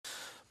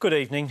Good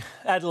evening.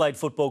 Adelaide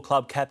Football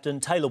Club captain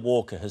Taylor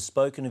Walker has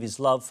spoken of his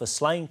love for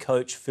slaying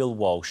coach Phil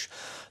Walsh.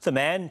 The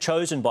man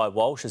chosen by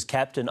Walsh as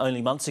captain only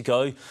months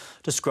ago,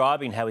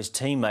 describing how his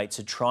teammates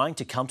are trying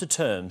to come to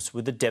terms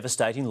with the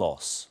devastating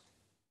loss.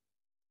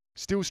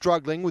 Still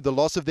struggling with the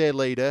loss of their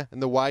leader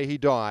and the way he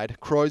died,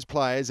 Crows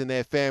players and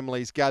their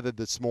families gathered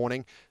this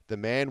morning. The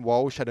man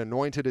Walsh had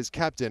anointed as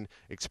captain,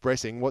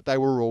 expressing what they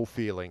were all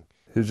feeling.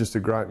 He was just a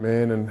great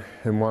man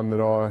and one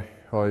that I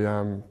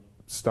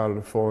started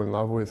to fall in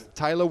love with.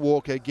 Taylor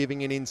Walker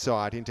giving an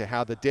insight into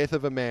how the death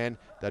of a man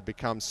they'd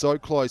become so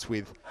close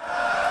with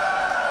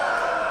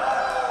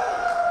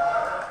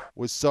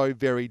was so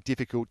very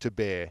difficult to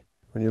bear.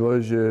 When you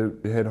lose your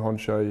head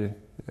honcho,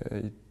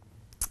 it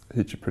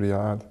hits you pretty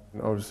hard.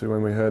 And obviously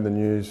when we heard the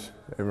news,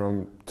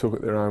 everyone took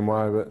it their own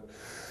way, but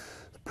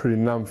it's a pretty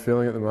numb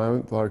feeling at the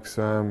moment. Like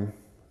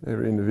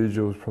every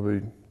individual's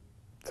probably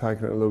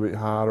taking it a little bit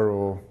harder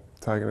or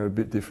taking it a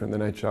bit different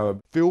than each other.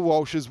 Phil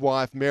Walsh's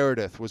wife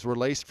Meredith was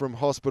released from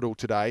hospital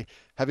today,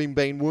 having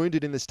been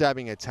wounded in the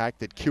stabbing attack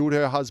that killed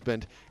her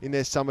husband in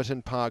their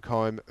Somerton Park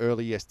home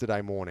early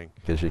yesterday morning.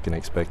 As you can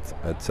expect,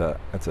 it's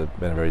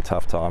been a very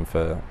tough time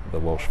for the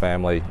Walsh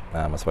family.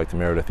 I spoke to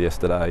Meredith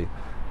yesterday.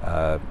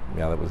 That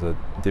was a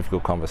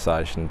difficult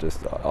conversation.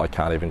 I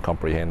can't even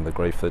comprehend the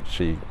grief that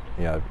she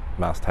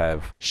must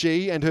have.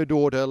 She and her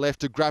daughter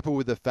left to grapple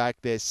with the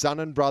fact their son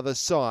and brother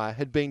Si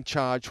had been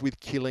charged with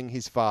killing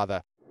his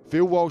father.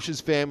 Phil Walsh's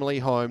family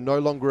home no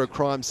longer a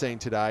crime scene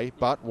today,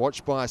 but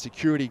watched by a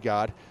security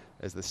guard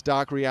as the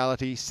stark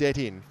reality set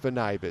in for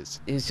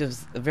neighbours. It was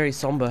just a very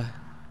sombre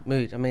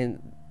mood. I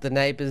mean, the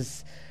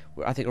neighbours,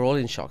 I think, are all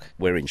in shock.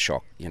 We're in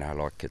shock,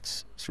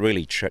 it's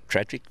really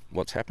tragic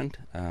what's happened.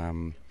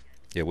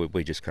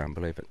 We just can't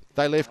believe it.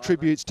 They left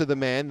tributes to the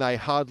man they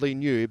hardly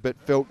knew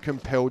but felt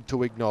compelled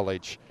to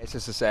acknowledge. It's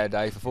just a sad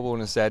day for football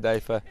and a sad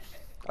day for,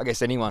 I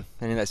guess, anyone.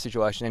 And in that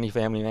situation, any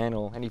family man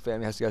or any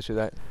family has to go through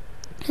that.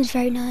 It was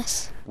very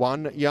nice.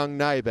 One young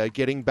neighbour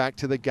getting back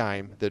to the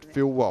game that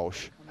Phil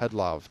Walsh had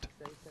loved.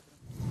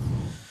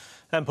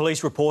 And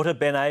police reporter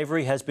Ben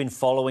Avery has been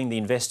following the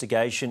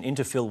investigation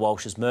into Phil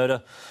Walsh's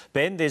murder.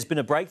 Ben, there's been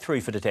a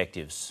breakthrough for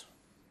detectives.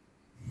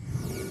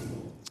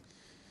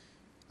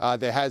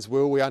 There has,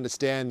 Will. We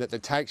understand that the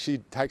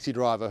taxi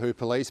driver who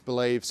police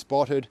believe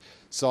spotted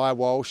Si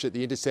Walsh at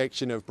the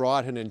intersection of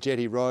Brighton and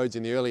Jetty Roads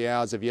in the early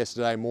hours of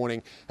yesterday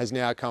morning has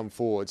now come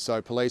forward.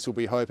 So police will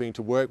be hoping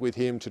to work with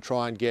him to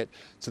try and get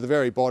to the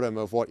very bottom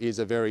of what is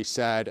a very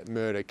sad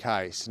murder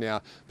case.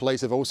 Now,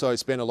 police have also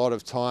spent a lot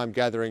of time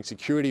gathering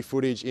security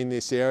footage in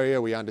this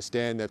area. We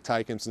understand they've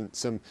taken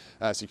some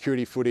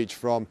security footage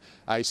from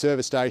a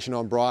service station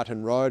on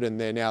Brighton Road, and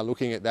they're now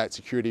looking at that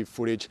security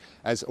footage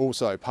as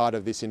also part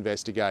of this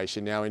investigation.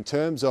 Now, in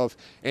terms of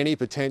any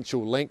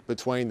potential link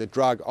between the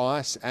drug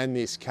ice and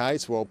this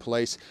case, well,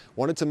 police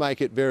wanted to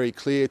make it very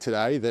clear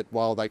today that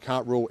while they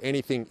can't rule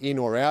anything in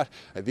or out,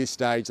 at this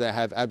stage they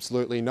have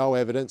absolutely no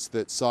evidence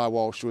that Si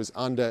Walsh was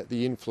under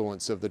the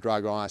influence of the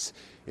drug ice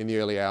in the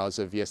early hours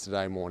of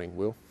yesterday morning.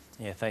 Will?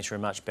 Yeah, thanks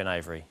very much, Ben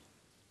Avery.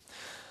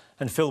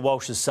 And Phil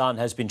Walsh's son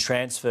has been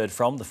transferred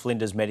from the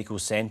Flinders Medical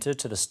Centre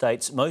to the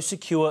state's most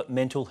secure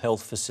mental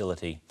health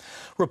facility.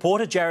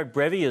 Reporter Jared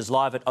Brevy is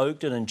live at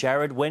Oakden. And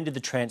Jared, when did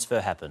the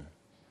transfer happen?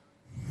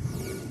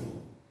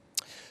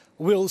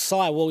 Will, Si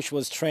Walsh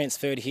was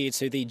transferred here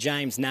to the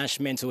James Nash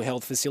Mental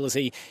Health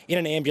Facility in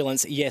an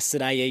ambulance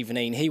yesterday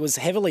evening. He was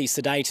heavily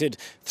sedated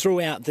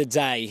throughout the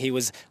day. He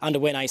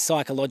underwent a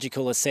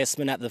psychological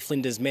assessment at the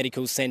Flinders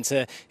Medical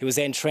Centre. He was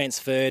then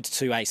transferred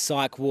to a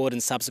psych ward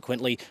and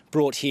subsequently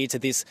brought here to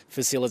this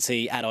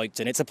facility at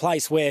Oakden. It's a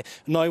place where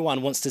no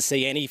one wants to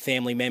see any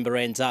family member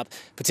end up,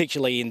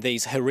 particularly in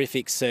these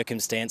horrific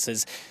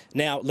circumstances.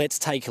 Now, let's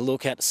take a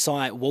look at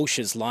Si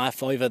Walsh's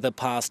life over the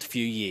past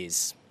few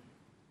years.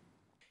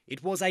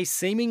 It was a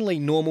seemingly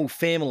normal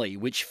family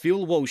which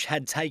Phil Walsh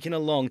had taken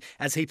along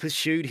as he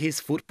pursued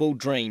his football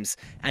dreams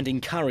and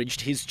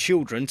encouraged his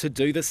children to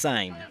do the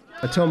same.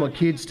 I tell my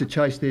kids to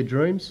chase their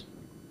dreams,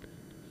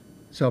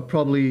 so I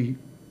probably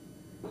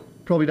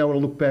don't want to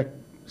look back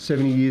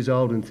 70 years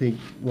old and think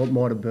what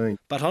might have been.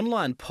 But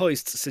online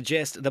posts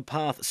suggest the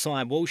path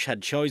Si Walsh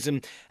had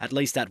chosen, at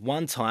least at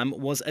one time,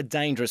 was a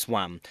dangerous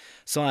one.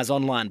 Si's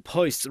online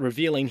posts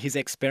revealing his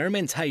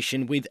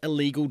experimentation with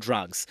illegal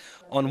drugs.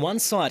 On one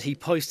site he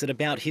posted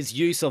about his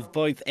use of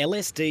both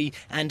LSD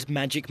and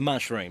magic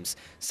mushrooms,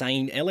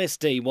 saying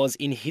LSD was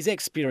in his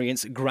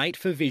experience great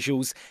for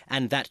visuals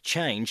and that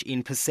change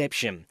in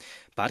perception.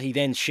 But he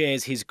then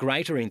shares his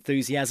greater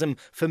enthusiasm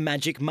for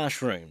magic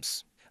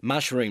mushrooms.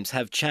 Mushrooms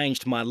have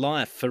changed my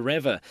life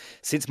forever.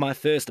 Since my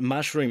first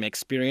mushroom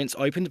experience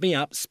opened me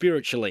up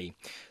spiritually.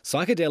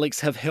 Psychedelics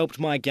have helped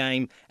my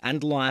game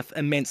and life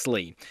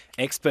immensely.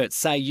 Experts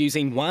say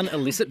using one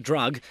illicit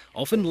drug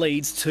often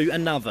leads to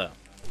another.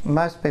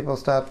 Most people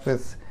start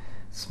with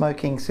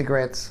smoking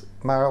cigarettes,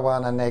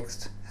 marijuana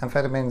next,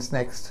 amphetamines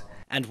next.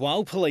 And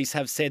while police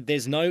have said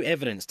there's no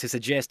evidence to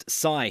suggest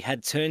Sy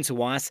had turned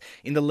to ice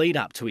in the lead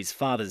up to his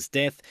father's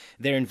death,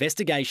 their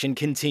investigation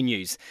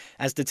continues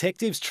as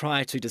detectives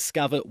try to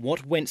discover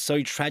what went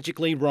so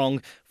tragically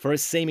wrong for a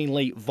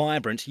seemingly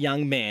vibrant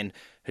young man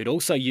who'd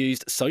also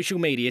used social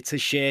media to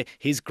share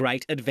his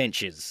great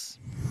adventures.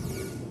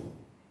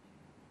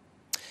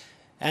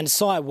 And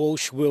Sy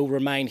Walsh will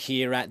remain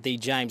here at the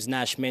James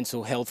Nash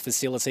Mental Health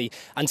Facility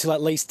until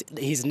at least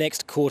his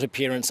next court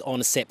appearance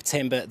on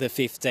September the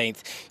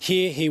 15th.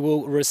 Here he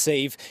will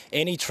receive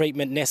any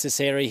treatment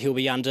necessary. He'll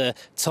be under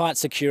tight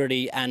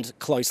security and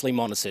closely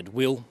monitored.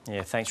 Will?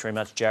 Yeah, thanks very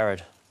much,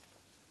 Jared.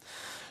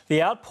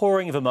 The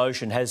outpouring of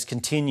emotion has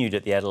continued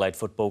at the Adelaide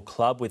Football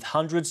Club, with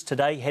hundreds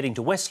today heading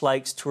to West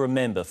Lakes to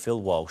remember Phil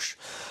Walsh.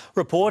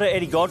 Reporter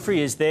Eddie Godfrey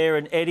is there,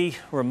 and Eddie,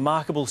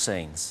 remarkable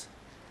scenes.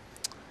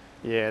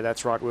 Yeah,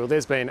 that's right, Will.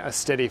 There's been a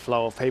steady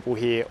flow of people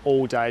here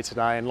all day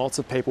today, and lots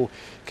of people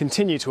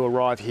continue to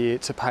arrive here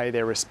to pay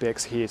their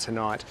respects here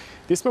tonight.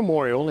 This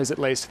memorial is at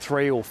least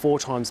 3 or 4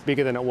 times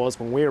bigger than it was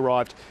when we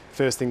arrived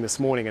first thing this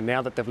morning, and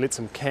now that they've lit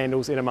some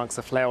candles in amongst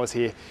the flowers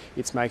here,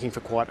 it's making for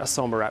quite a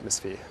sombre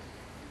atmosphere.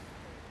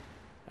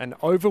 An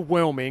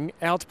overwhelming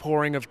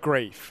outpouring of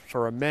grief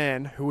for a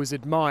man who was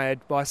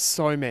admired by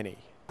so many.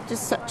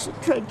 Just such a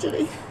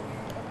tragedy,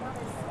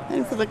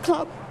 and for the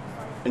club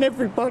and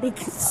everybody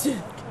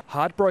concerned.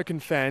 Heartbroken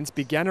fans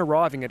began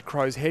arriving at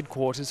Crow's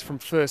headquarters from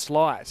first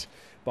light.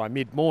 By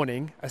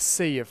mid-morning, a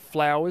sea of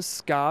flowers,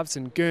 scarves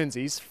and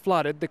Guernseys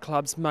flooded the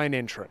club's main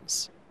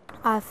entrance.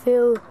 I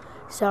feel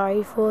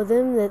sorry for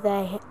them that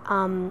they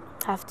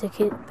have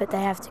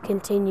to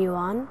continue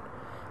on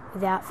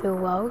without Phil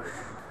Walsh.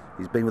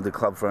 He's been with the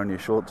club for only a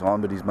short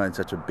time, but he's made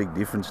such a big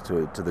difference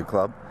to the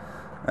club,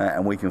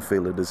 and we can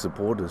feel it as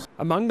supporters.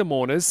 Among the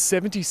mourners,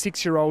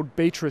 76-year-old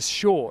Beatrice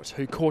Short,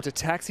 who caught a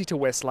taxi to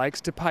West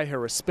Lakes to pay her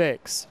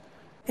respects.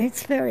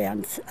 It's very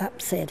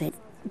upsetting.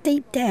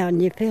 Deep down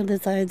you feel as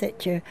though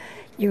that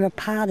you're a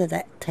part of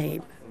that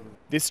team.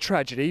 This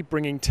tragedy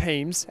bringing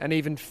teams and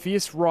even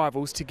fierce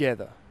rivals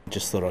together.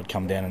 Just thought I'd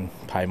come down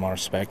and pay my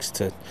respects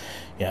to,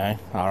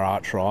 our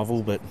arch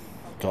rival, but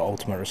got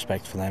ultimate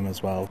respect for them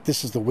as well.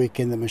 This is the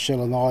weekend that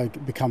Michelle and I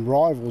become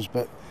rivals,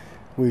 but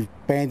we've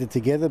banded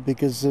together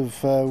because of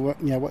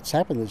what's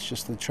happened. It's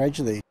just a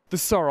tragedy. The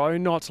sorrow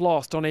not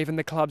lost on even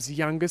the club's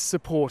youngest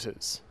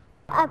supporters.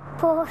 I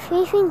put a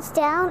few things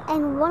down,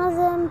 and one of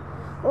them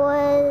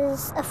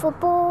was a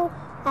football,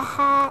 a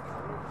hat,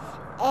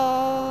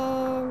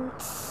 and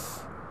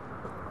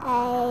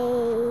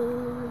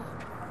a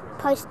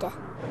poster.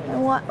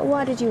 And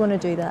why did you want to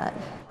do that?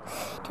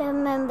 To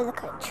remember the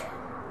coach.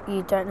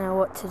 You don't know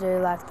what to do,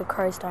 like the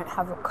Crows don't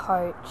have a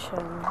coach,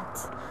 and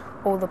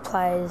all the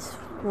players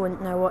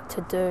wouldn't know what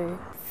to do.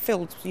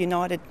 Phil's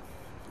united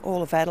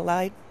all of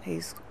Adelaide.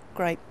 He's a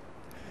great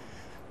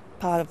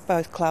part of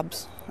both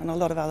clubs and a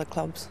lot of other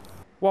clubs.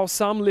 While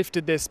some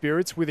lifted their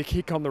spirits with a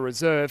kick on the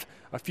reserve,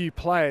 a few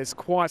players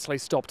quietly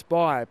stopped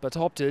by but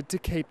opted to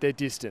keep their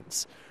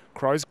distance.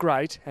 Crow's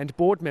great and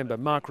board member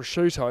Mark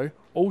Rasciuto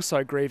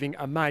also grieving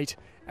a mate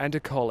and a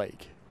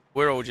colleague.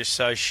 We're all just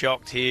so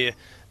shocked here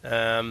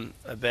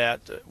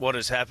about what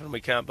has happened.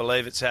 We can't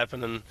believe it's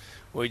happened, and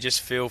we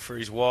just feel for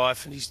his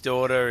wife and his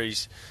daughter,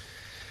 his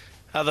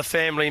other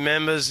family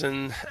members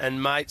and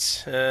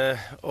mates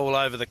all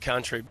over the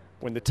country.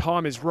 When the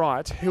time is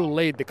right, he'll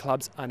lead the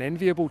club's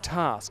unenviable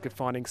task of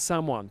finding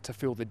someone to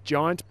fill the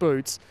giant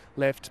boots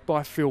left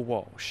by Phil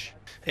Walsh.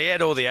 He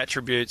had all the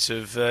attributes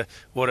of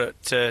what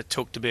it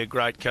took to be a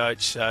great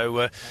coach,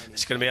 so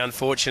it's going to be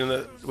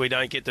unfortunate that we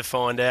don't get to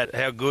find out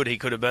how good he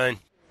could have been.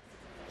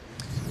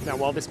 Now,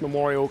 while this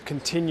memorial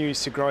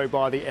continues to grow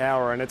by the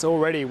hour, and it's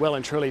already well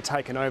and truly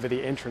taken over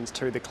the entrance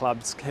to the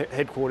club's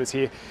headquarters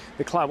here,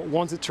 the club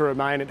wants it to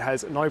remain. It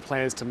has no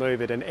plans to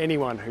move it, and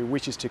anyone who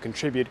wishes to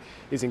contribute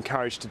is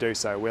encouraged to do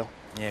so, Will.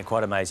 Yeah,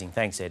 quite amazing.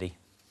 Thanks, Eddie.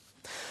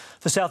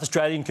 The South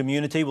Australian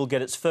community will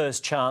get its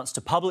first chance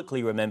to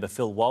publicly remember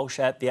Phil Walsh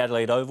at the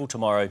Adelaide Oval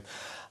tomorrow.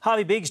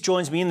 Harvey Biggs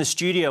joins me in the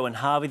studio, and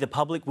Harvey, the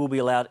public will be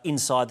allowed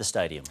inside the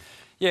stadium.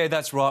 Yeah,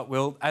 that's right,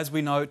 Will. As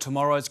we know,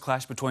 tomorrow's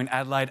clash between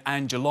Adelaide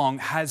and Geelong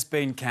has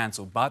been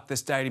cancelled, but the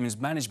stadium's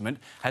management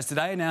has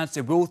today announced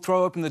it will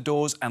throw open the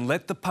doors and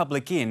let the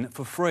public in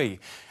for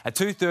free. At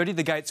 2:30,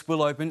 the gates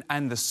will open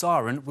and the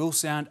siren will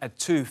sound at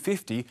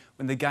 2:50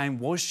 when the game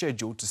was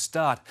scheduled to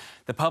start.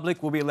 The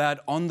public will be allowed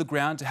on the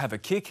ground to have a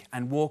kick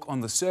and walk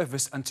on the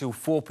surface until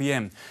 4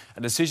 p.m.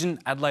 A decision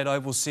Adelaide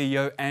Oval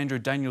CEO Andrew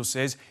Daniels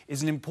says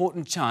is an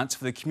important chance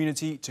for the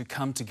community to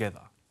come together.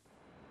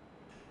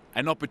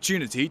 An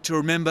opportunity to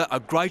remember a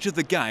great of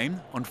the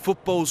game on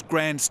football's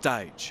grand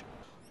stage.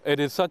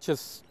 It is such a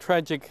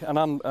tragic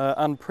and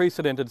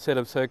unprecedented set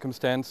of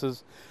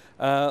circumstances.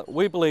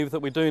 We believe that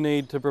we do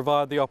need to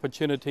provide the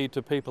opportunity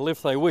to people,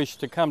 if they wish,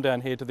 to come down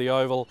here to the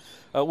Oval,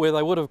 where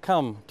they would have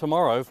come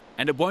tomorrow.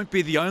 And it won't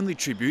be the only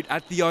tribute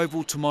at the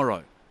Oval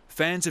tomorrow.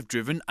 fans have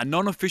driven a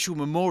non-official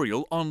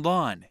memorial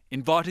online,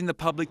 inviting the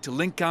public to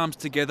link arms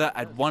together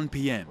at 1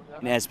 p.m.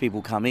 And as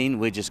people come in,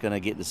 we're just going to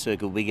get the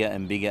circle bigger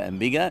and bigger and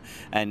bigger,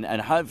 and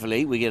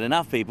hopefully we get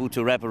enough people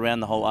to wrap around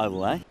the whole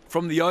oval, eh?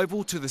 From the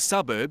Oval to the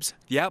suburbs,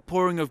 the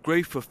outpouring of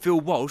grief for Phil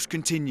Walsh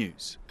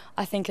continues.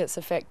 I think it's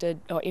affected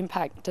or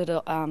impacted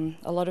a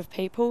lot of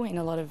people in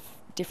a lot of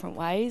different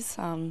ways.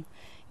 So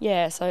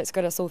it's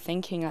got us all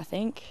thinking, I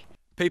think.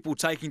 People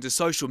taking to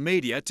social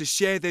media to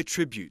share their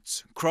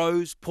tributes.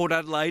 Crows, Port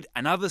Adelaide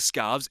and other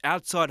scarves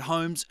outside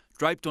homes,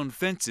 draped on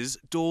fences,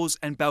 doors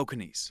and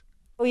balconies.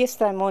 Well,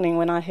 yesterday morning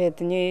when I heard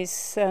the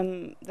news,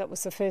 that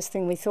was the first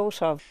thing we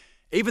thought of.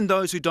 Even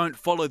those who don't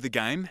follow the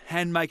game,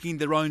 hand-making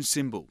their own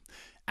symbol.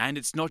 And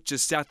it's not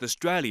just South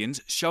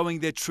Australians showing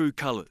their true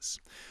colours.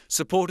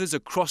 Supporters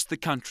across the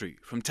country,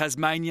 from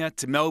Tasmania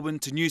to Melbourne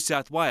to New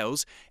South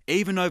Wales,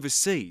 even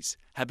overseas,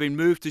 have been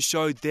moved to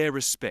show their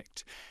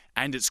respect.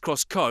 And it's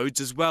crossed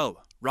codes as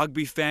well.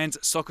 Rugby fans,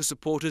 soccer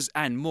supporters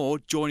and more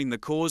joining the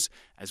cause.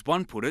 As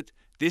one put it,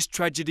 this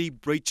tragedy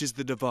breaches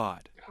the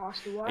divide.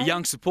 A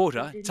young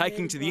supporter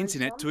taking to the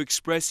internet to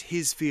express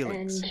his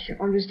feelings. And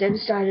I'm just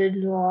devastated,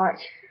 like,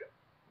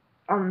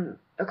 I'm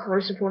a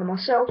Crows supporter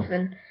myself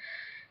and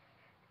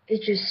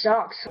it just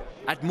sucks.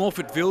 At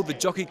Morfettville, the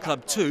Jockey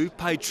Club 2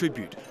 paid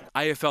tribute.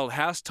 AFL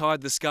House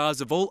tied the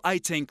scars of all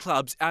 18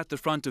 clubs out the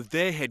front of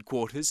their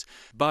headquarters.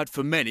 But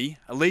for many,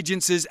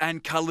 allegiances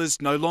and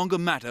colours no longer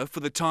matter for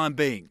the time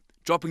being,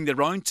 dropping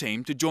their own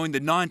team to join the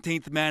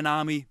 19th Man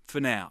Army for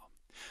now.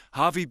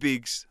 Harvey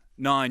Biggs,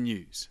 9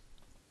 News.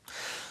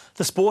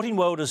 The sporting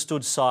world has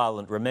stood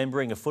silent,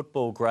 remembering a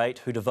football great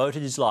who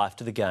devoted his life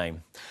to the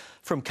game.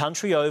 From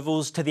country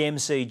ovals to the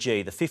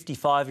MCG, the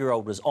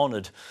 55-year-old was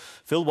honoured.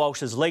 Phil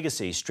Walsh's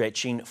legacy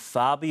stretching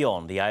far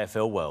beyond the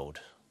AFL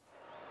world.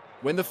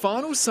 When the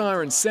final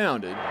siren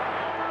sounded,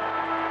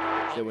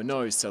 there were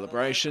no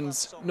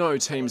celebrations, no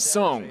team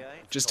song,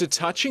 just a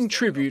touching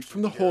tribute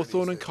from the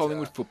Hawthorn and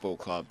Collingwood football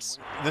clubs.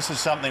 This is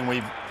something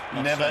we've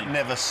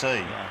never see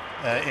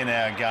in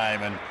our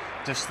game, and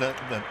just the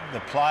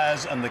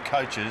players and the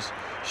coaches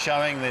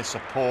showing their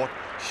support,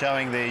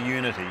 showing their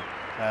unity.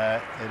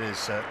 It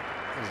is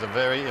a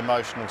very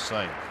emotional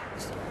scene.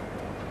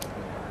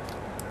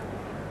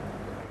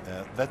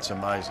 That's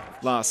amazing.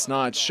 Last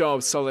night's show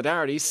of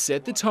solidarity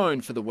set the tone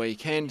for the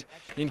weekend.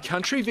 In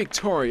country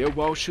Victoria,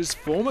 Walsh's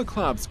former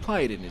clubs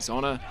played in his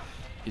honour.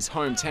 His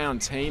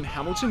hometown team,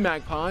 Hamilton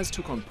Magpies,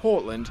 took on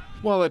Portland,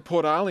 while at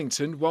Port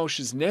Arlington,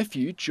 Walsh's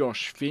nephew,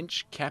 Josh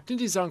Finch, captained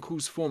his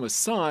uncle's former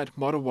side,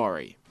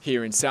 Mottawarri.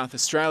 Here in South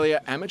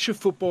Australia, amateur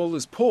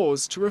footballers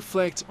paused to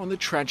reflect on the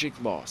tragic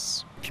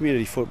loss.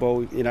 Community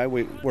football, you know,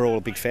 we're all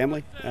a big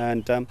family,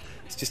 and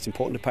it's just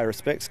important to pay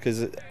respects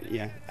because,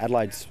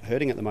 Adelaide's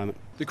hurting at the moment.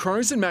 The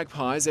Crows and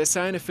Magpies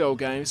SANFL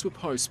games were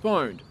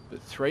postponed,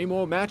 but 3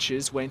 more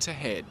matches went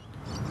ahead.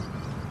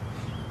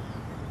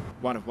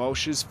 One of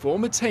Walsh's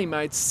former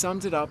teammates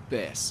summed it up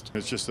best.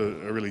 It's just a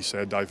really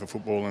sad day for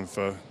football and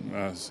for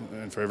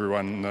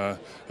everyone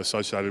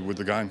associated with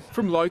the game.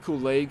 From local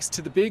leagues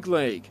to the big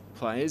league,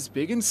 players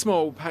big and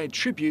small paid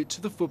tribute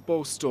to the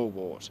football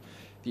stalwart.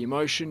 The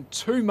emotion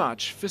too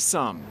much for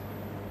some.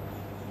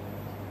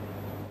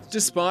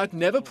 Despite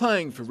never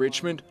playing for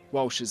Richmond,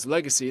 Walsh's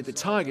legacy at the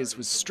Tigers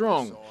was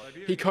strong.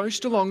 He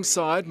coached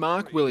alongside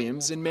Mark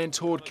Williams and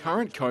mentored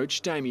current coach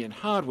Damien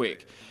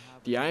Hardwick.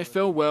 The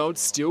AFL world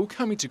still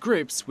coming to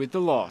grips with the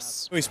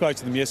loss. We spoke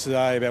to them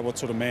yesterday about what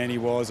sort of man he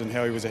was and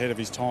how he was ahead of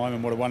his time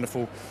and what a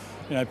wonderful,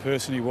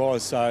 person he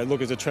was. So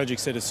look, it's a tragic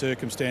set of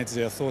circumstances.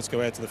 Our thoughts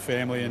go out to the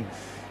family, and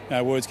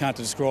words can't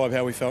describe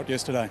how we felt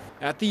yesterday.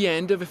 At the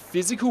end of a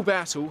physical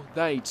battle,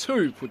 they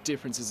too put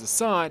differences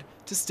aside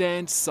to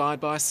stand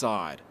side by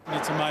side.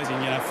 It's amazing,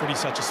 footy's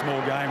such a small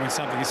game when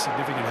something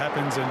significant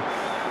happens, and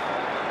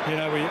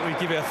we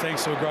give our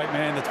thanks to a great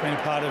man that's been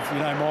a part of,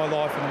 my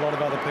life and a lot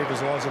of other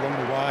people's lives along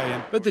the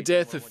way. But the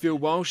death of Phil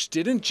Walsh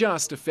didn't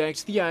just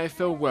affect the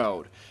AFL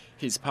world.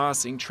 His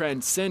passing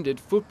transcended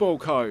football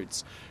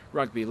codes.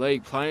 Rugby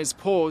league players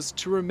paused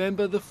to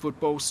remember the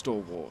football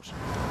stalwart.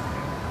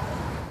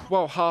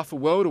 While half a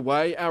world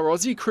away, our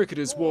Aussie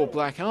cricketers wore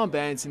black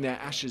armbands in their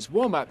Ashes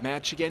warm-up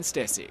match against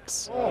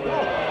Essex.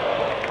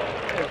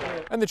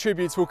 And the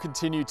tributes will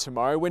continue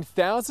tomorrow when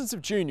thousands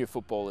of junior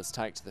footballers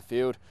take to the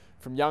field.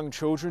 From young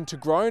children to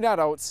grown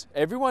adults,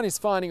 everyone is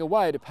finding a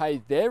way to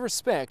pay their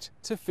respect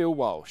to Phil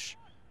Walsh.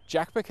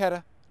 Jack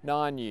Paquetta,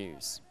 9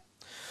 News.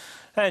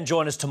 And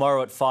join us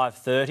tomorrow at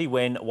 5:30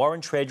 when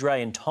Warren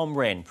Tredrea and Tom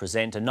Wren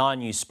present a 9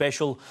 News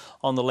special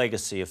on the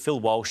legacy of Phil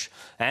Walsh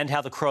and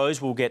how the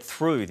Crows will get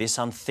through this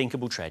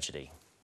unthinkable tragedy.